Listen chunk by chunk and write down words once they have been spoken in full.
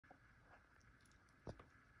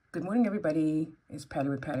Good morning, everybody. It's Patty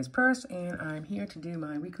with Patty's Purse, and I'm here to do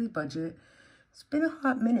my weekly budget. It's been a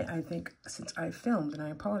hot minute, I think, since I filmed, and I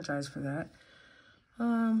apologize for that.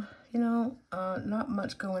 Not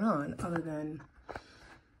much going on other than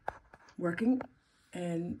working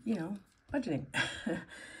and, budgeting.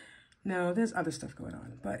 No, there's other stuff going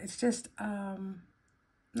on, but it's just,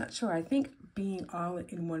 not sure. I think being all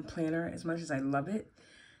in one planner, as much as I love it,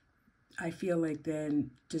 I feel like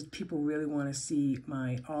then just people really want to see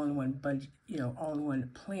my all-in-one budget,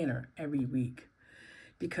 all-in-one planner every week,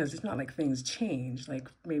 because it's not like things change. Like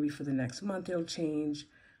maybe for the next month it'll change,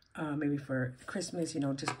 maybe for Christmas,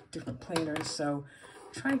 just different planners. So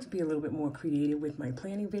trying to be a little bit more creative with my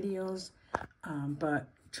planning videos, but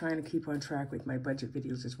trying to keep on track with my budget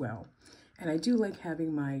videos as well. And I do like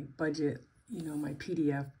having my budget, my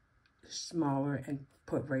PDF smaller and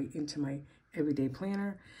put right into my everyday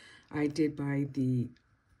planner. I did buy the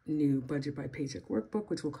new Budget by Paycheck workbook,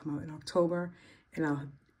 which will come out in October, and I'll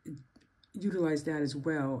utilize that as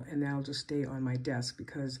well, and that'll just stay on my desk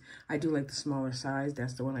because I do like the smaller size.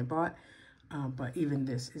 That's the one I bought, but even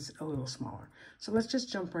this is a little smaller. So let's just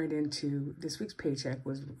jump right into this week's paycheck,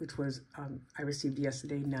 which was I received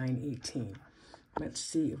yesterday, 9/18. Let's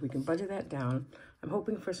see if we can budget that down. I'm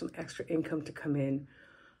hoping for some extra income to come in.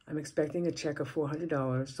 I'm expecting a check of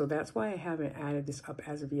 $400, so that's why I haven't added this up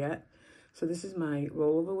as of yet. So this is my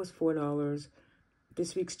rollover was $4.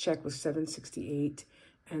 This week's check was $7.68,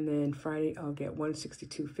 and then Friday I'll get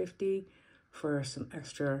 $162.50 for some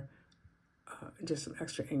extra, just some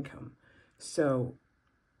extra income. So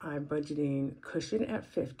I'm budgeting Cushion at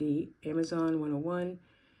 50, Amazon 101,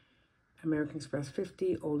 American Express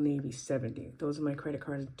 50, Old Navy 70. Those are my credit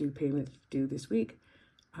cards payments due this week.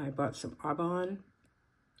 I bought some Arbonne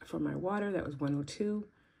for my water, that was 102.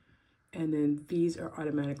 And then these are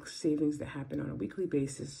automatic savings that happen on a weekly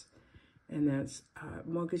basis. And that's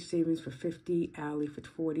mortgage savings for 50, Ally for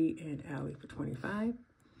 40, and Ally for 25.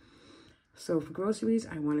 So for groceries,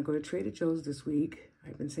 I want to go to Trader Joe's this week.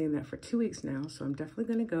 I've been saying that for 2 weeks now, so I'm definitely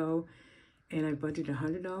going to go. And I budgeted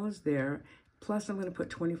 $100 there. Plus, I'm going to put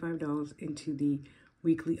 $25 into the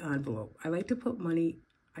weekly envelope. I like to put money,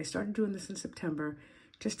 I started doing this in September,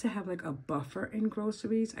 just to have like a buffer in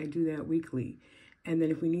groceries. I do that weekly. And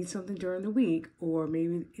then if we need something during the week, or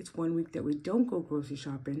maybe it's 1 week that we don't go grocery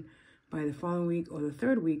shopping, by the following week or the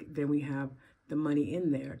third week, then we have the money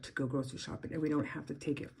in there to go grocery shopping, and we don't have to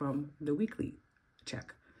take it from the weekly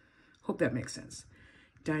check. Hope that makes sense.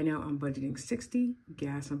 Dine out, I'm budgeting 60,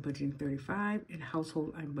 gas, I'm budgeting 35, and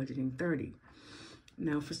household, I'm budgeting 30.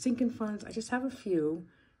 Now for sinking funds, I just have a few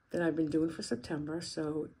that I've been doing for September.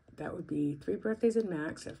 So that would be 3 birthdays and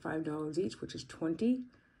Max at $5 each, which is 20.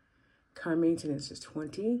 Car maintenance is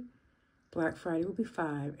 20. Black Friday will be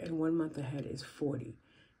 5, and 1 month ahead is 40.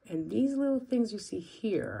 And these little things you see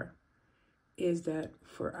here is that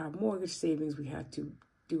for our mortgage savings, we have to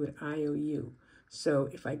do an IOU. So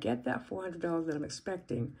if I get that $400 that I'm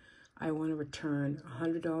expecting, I want to return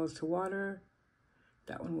 $100 to water.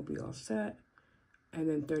 That one will be all set. And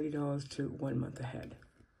then $30 to 1 month ahead.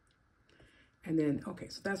 And then, okay,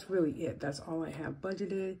 so that's really it. That's all I have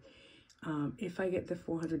budgeted. If I get the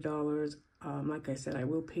 $400, like I said, I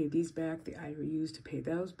will pay these back, the IOUs, to pay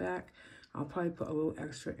those back. I'll probably put a little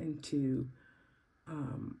extra into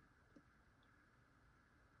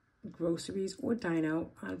groceries or dine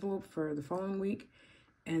out envelope for the following week.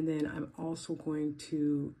 And then I'm also going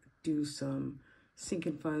to do some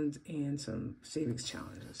sinking funds and some savings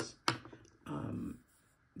challenges.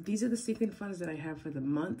 These are the sinking funds that I have for the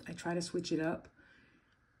month. I try to switch it up.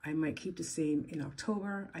 I might keep the same in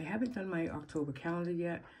October. I haven't done my October calendar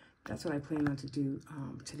yet. That's what I plan on to do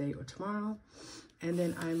today or tomorrow. And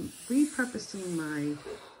then I'm repurposing my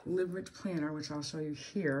Leverage Planner, which I'll show you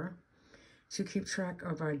here, to keep track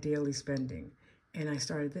of our daily spending. And I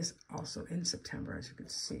started this also in September, as you can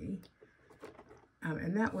see.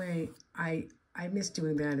 And that way, I miss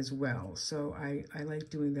doing that as well. So I like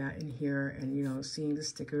doing that in here and, seeing the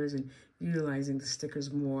stickers and utilizing the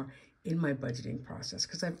stickers more in my budgeting process,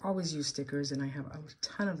 because I've always used stickers and I have a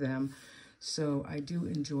ton of them. So I do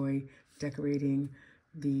enjoy decorating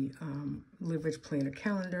the Leverage Planner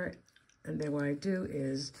calendar. And then what I do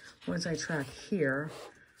is, once I track here,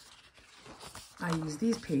 I use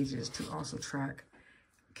these pages to also track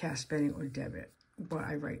cash spending or debit. What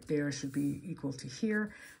I write there should be equal to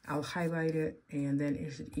here. I'll highlight it, and then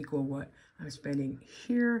it should equal what I'm spending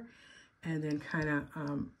here. And then kind of,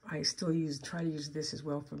 I still try to use this as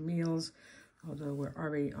well for meals, although we're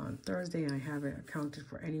already on Thursday and I haven't accounted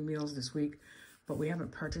for any meals this week, but we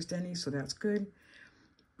haven't purchased any, so that's good.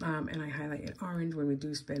 And I highlight in orange when we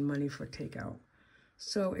do spend money for takeout.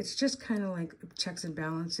 So it's just kind of like checks and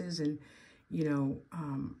balances. And, you know,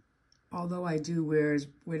 although I do where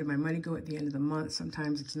did my money go at the end of the month,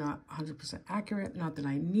 sometimes it's not 100% accurate. Not that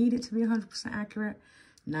I need it to be 100% accurate.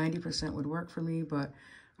 90% would work for me, but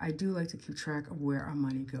I do like to keep track of where our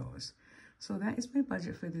money goes. So that is my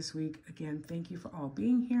budget for this week. Again, thank you for all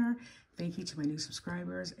being here. Thank you to my new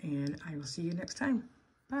subscribers, and I will see you next time.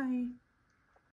 Bye.